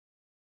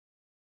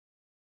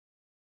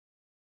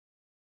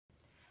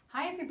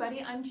Hi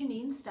everybody, I'm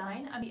Janine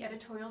Stein. I'm the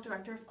editorial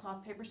director of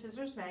Cloth Paper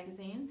Scissors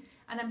magazine,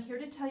 and I'm here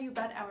to tell you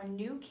about our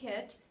new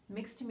kit,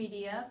 Mixed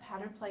Media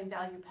Pattern Play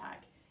Value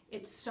Pack.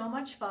 It's so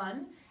much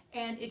fun,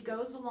 and it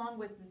goes along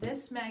with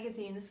this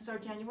magazine. This is our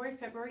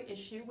January-February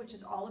issue, which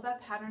is all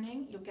about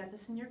patterning. You'll get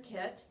this in your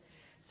kit.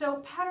 So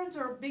patterns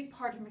are a big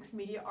part of mixed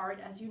media art,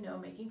 as you know,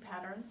 making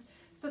patterns.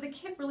 So the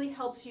kit really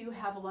helps you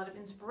have a lot of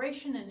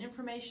inspiration and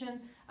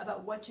information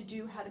about what to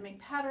do, how to make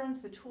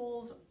patterns, the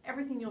tools,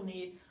 everything you'll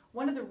need.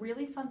 One of the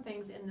really fun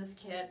things in this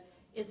kit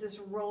is this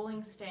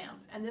rolling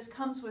stamp, and this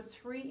comes with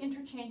 3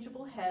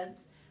 interchangeable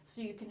heads so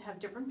you can have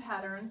different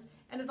patterns,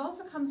 and it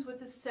also comes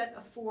with a set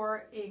of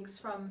 4 inks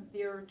from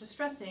their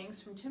Distress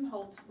inks from Tim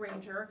Holtz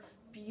Ranger.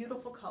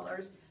 Beautiful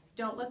colors.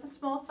 Don't let the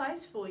small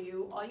size fool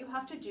you. All you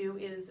have to do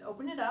is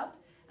open it up,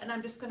 and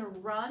I'm just going to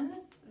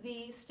run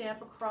the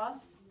stamp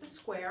across the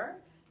square.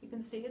 You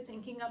can see it's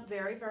inking up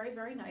very, very,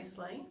 very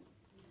nicely.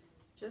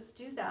 Just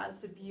do that.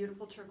 It's a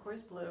beautiful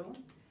turquoise blue.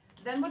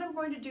 Then what I'm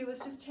going to do is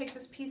just take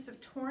this piece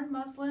of torn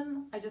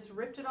muslin, I just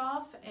ripped it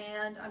off,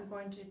 and I'm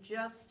going to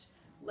just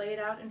lay it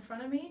out in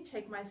front of me,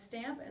 take my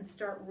stamp and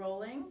start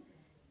rolling,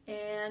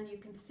 and you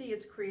can see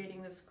it's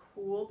creating this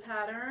cool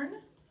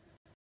pattern.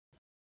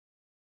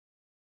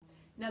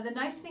 Now the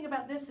nice thing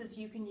about this is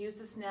you can use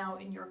this now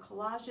in your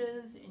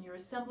collages, in your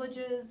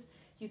assemblages,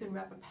 you can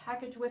wrap a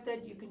package with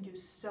it, you can do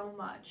so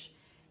much.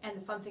 And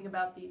the fun thing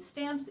about these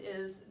stamps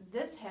is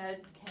this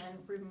head can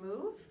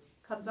remove,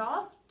 comes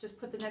off, just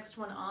put the next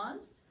one on,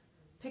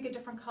 pick a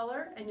different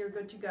color, and you're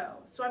good to go.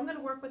 So I'm going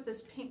to work with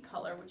this pink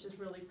color, which is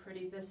really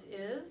pretty. This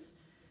is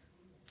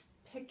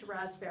Picked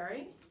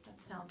Raspberry.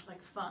 That sounds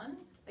like fun.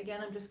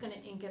 Again, I'm just going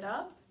to ink it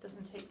up.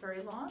 Doesn't take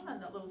very long on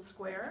that little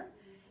square.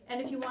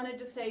 And if you wanted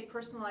to, say,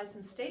 personalize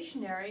some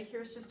stationery,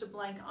 here's just a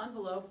blank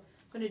envelope.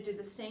 I'm going to do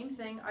the same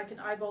thing. I can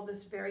eyeball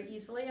this very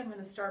easily. I'm going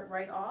to start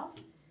right off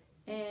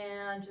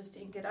and just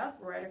ink it up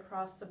right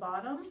across the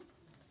bottom.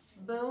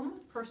 Boom,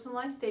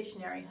 personalized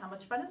stationery. How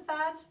much fun is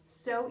that?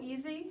 So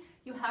easy.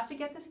 You have to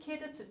get this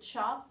kit. It's at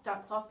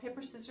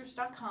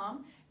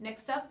shop.clothpaperscissors.com.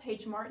 Next up,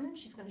 Paige Martin.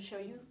 She's going to show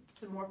you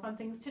some more fun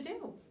things to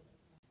do.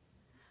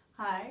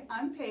 Hi,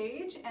 I'm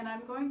Paige, and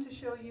I'm going to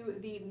show you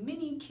the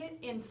mini kit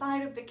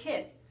inside of the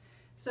kit.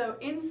 So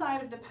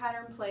inside of the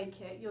Pattern Play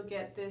kit, you'll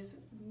get this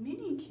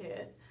mini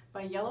kit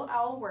by Yellow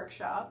Owl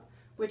Workshop,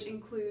 which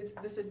includes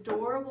this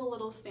adorable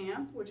little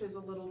stamp, which is a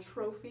little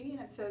trophy,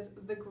 and it says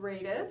 "The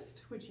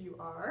Greatest," which you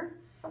are.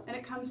 And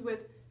it comes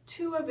with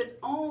 2 of its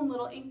own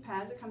little ink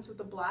pads. It comes with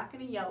a black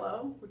and a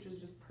yellow, which is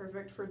just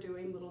perfect for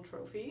doing little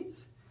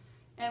trophies.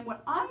 And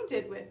what I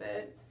did with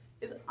it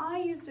is I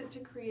used it to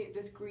create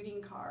this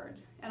greeting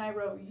card, and I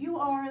wrote, "You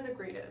are the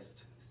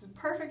greatest." This is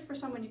perfect for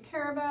someone you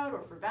care about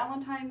or for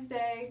Valentine's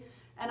Day.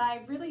 And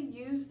I really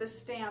use this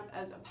stamp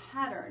as a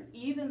pattern,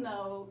 even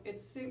though it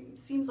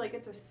seems like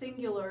it's a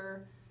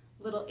singular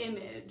little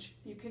image.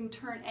 You can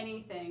turn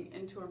anything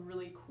into a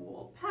really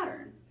cool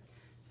pattern.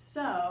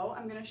 So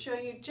I'm going to show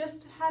you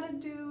just how to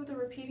do the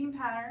repeating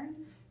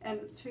pattern.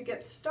 And to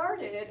get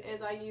started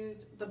is I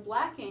used the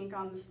black ink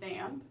on the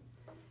stamp,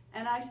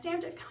 and I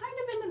stamped it kind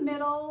of in the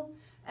middle,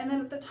 and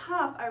then at the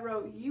top I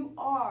wrote "You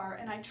are,"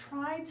 and I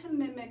tried to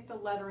mimic the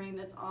lettering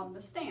that's on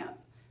the stamp,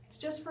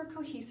 just for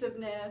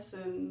cohesiveness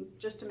and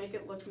just to make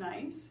it look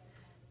nice.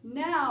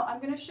 Now I'm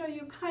going to show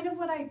you kind of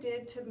what I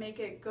did to make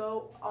it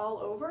go all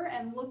over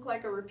and look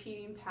like a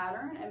repeating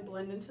pattern and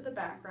blend into the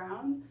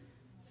background.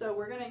 So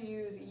we're going to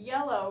use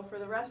yellow for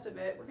the rest of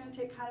it. We're going to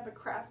take kind of a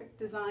graphic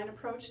design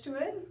approach to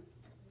it.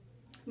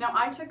 Now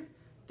I took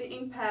the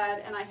ink pad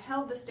and I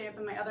held the stamp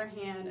in my other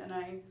hand and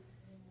I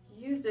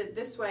used it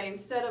this way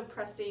instead of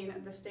pressing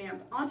the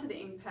stamp onto the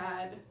ink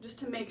pad, just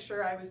to make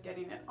sure I was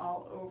getting it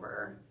all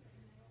over.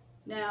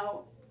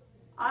 Now,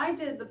 I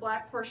did the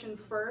black portion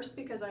first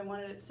because I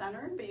wanted it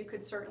centered, but you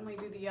could certainly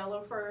do the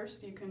yellow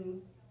first. You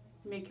can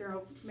make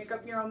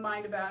up your own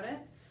mind about it.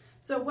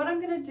 So what I'm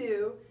going to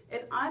do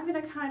is I'm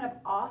going to kind of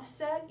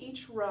offset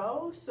each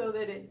row so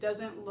that it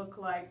doesn't look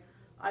like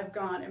I've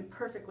gone and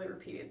perfectly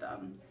repeated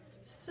them.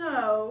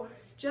 So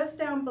just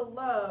down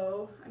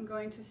below, I'm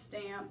going to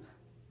stamp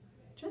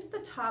just the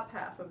top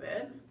half of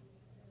it.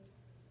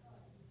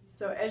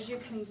 So as you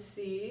can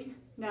see,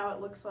 now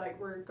it looks like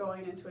we're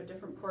going into a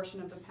different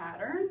portion of the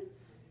pattern.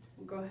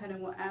 We'll go ahead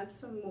and we'll add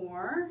some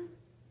more.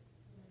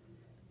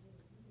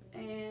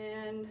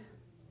 And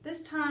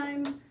this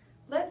time,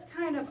 let's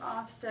kind of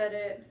offset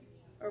it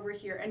over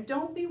here. And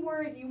don't be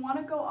worried, you want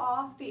to go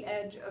off the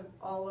edge of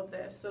all of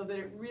this so that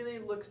it really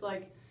looks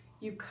like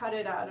you cut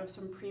it out of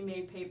some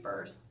pre-made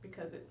papers,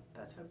 because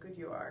that's how good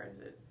you are.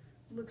 It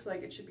looks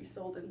like it should be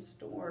sold in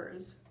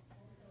stores.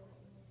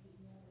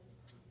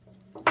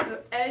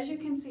 So as you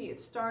can see,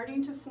 it's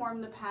starting to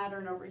form the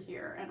pattern over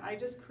here, and I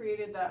just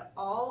created that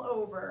all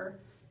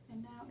over,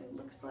 and now it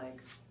looks like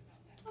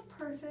a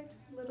perfect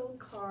little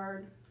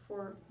card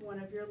for one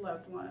of your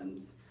loved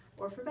ones,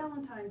 or for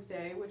Valentine's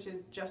Day, which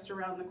is just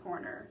around the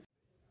corner.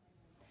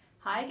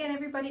 Hi again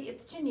everybody,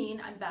 it's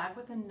Janine. I'm back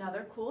with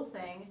another cool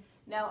thing.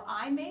 Now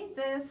I made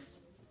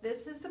this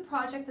This is the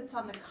project that's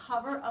on the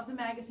cover of the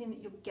magazine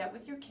that you'll get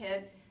with your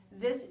kit.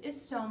 This is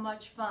so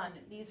much fun.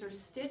 These are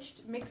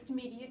stitched mixed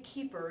media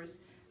keepers.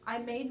 I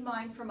made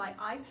mine for my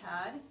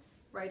iPad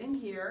right in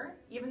here.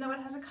 Even though it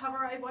has a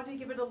cover, I wanted to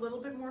give it a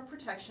little bit more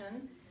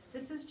protection.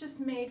 This is just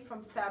made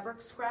from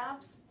fabric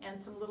scraps and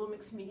some little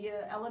mixed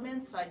media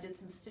elements. I did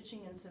some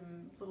stitching and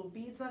some little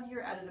beads on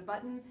here, added a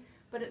button,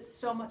 but it's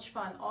so much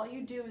fun. All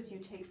you do is you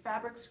take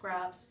fabric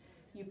scraps,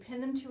 you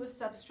pin them to a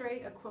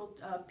substrate,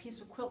 a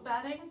piece of quilt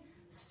batting,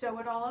 sew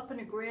it all up in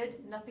a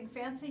grid, nothing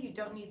fancy. You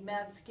don't need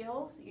mad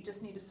skills. You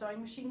just need a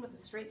sewing machine with a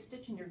straight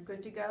stitch and you're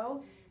good to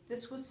go.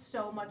 This was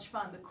so much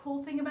fun. The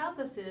cool thing about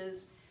this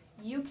is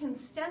you can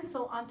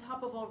stencil on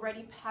top of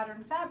already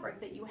patterned fabric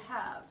that you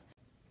have.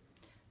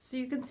 So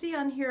you can see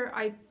on here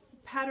I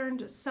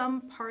patterned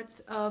some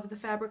parts of the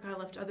fabric, I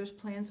left others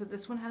plain. So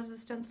this one has the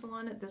stencil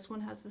on it, this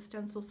one has the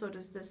stencil, so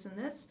does this and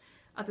this.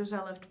 Others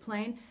I left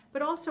plain.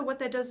 But also what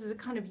that does is it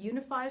kind of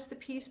unifies the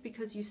piece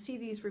because you see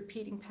these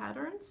repeating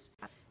patterns.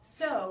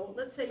 So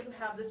let's say you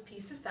have this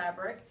piece of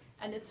fabric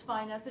and it's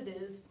fine as it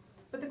is,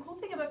 but the cool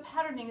thing about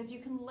patterning is you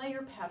can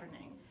layer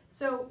patterning.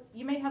 So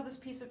you may have this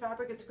piece of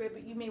fabric, it's great,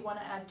 but you may want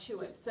to add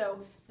to it. So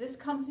this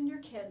comes in your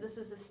kit. This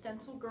is a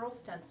Stencil Girl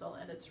stencil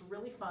and it's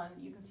really fun.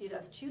 You can see it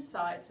has two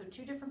sides, so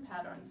two different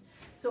patterns.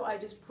 So I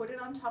just put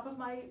it on top of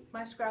my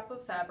scrap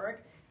of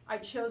fabric. I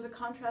chose a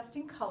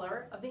contrasting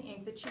color of the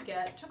ink that you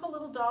get. Took a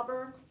little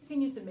dauber. You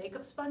can use a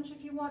makeup sponge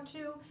if you want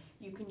to.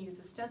 You can use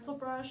a stencil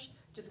brush.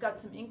 Just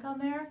got some ink on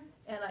there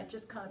and I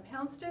just kind of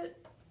pounced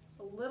it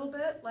a little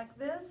bit like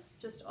this,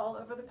 just all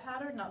over the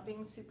pattern, not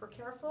being super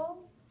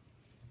careful.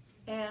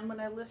 And when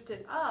I lift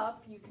it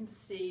up, you can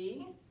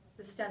see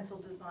the stencil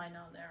design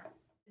on there.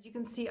 As you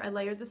can see, I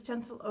layered the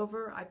stencil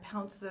over, I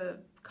pounced the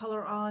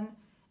color on,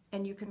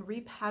 and you can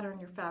repattern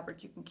your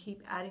fabric. You can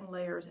keep adding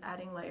layers,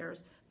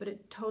 but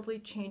it totally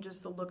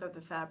changes the look of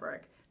the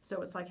fabric.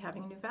 So it's like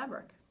having a new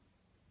fabric.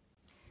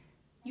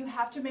 You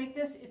have to make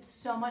this, it's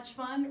so much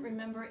fun.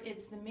 Remember,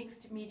 it's the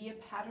Mixed Media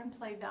Pattern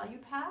Play Value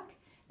Pack.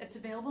 It's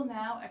available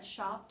now at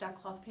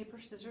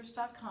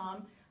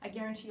shop.clothpaperscissors.com. I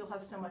guarantee you'll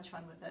have so much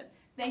fun with it.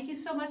 Thank you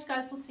so much,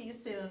 guys. We'll see you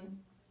soon.